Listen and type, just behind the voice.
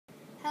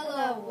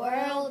Hello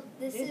world,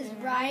 this is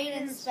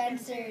Ryann and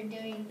Spencer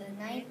doing the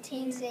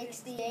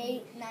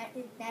 1968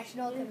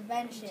 National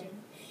Convention.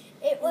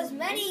 It was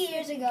many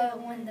years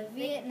ago when the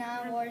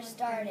Vietnam War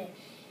started.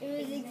 It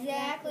was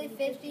exactly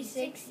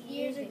 56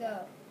 years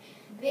ago.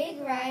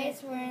 Big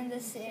riots were in the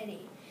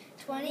city.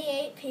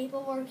 28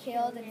 people were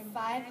killed and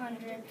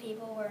 500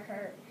 people were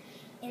hurt.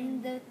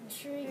 In the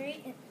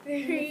three-day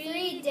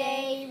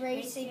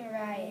racing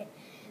riot,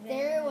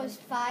 there was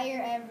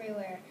fire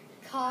everywhere.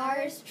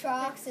 Cars,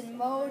 trucks, and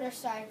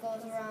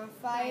motorcycles were on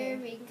fire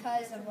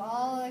because of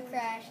all the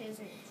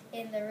crashes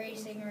in the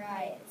racing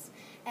riots.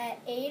 At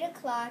 8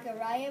 o'clock, a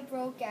riot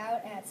broke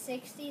out at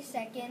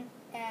 62nd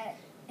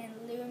and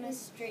Loomis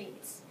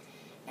Streets.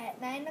 At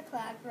 9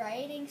 o'clock,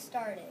 rioting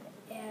started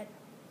at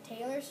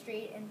Taylor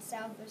Street and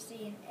South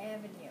Racine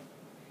Avenue.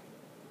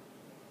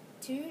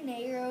 2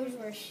 Negroes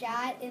were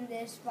shot in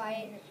this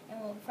fight and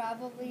will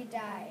probably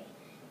die.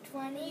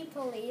 20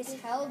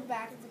 police held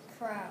back the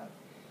crowd.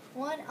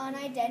 One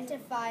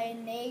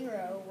unidentified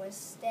Negro was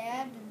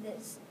stabbed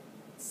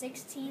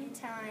 16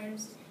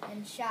 times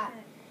and shot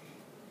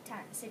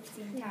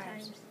 16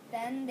 times.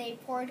 Then they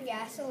poured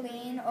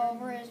gasoline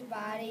over his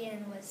body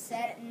and was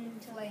set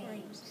in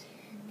flames.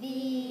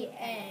 The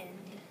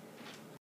end.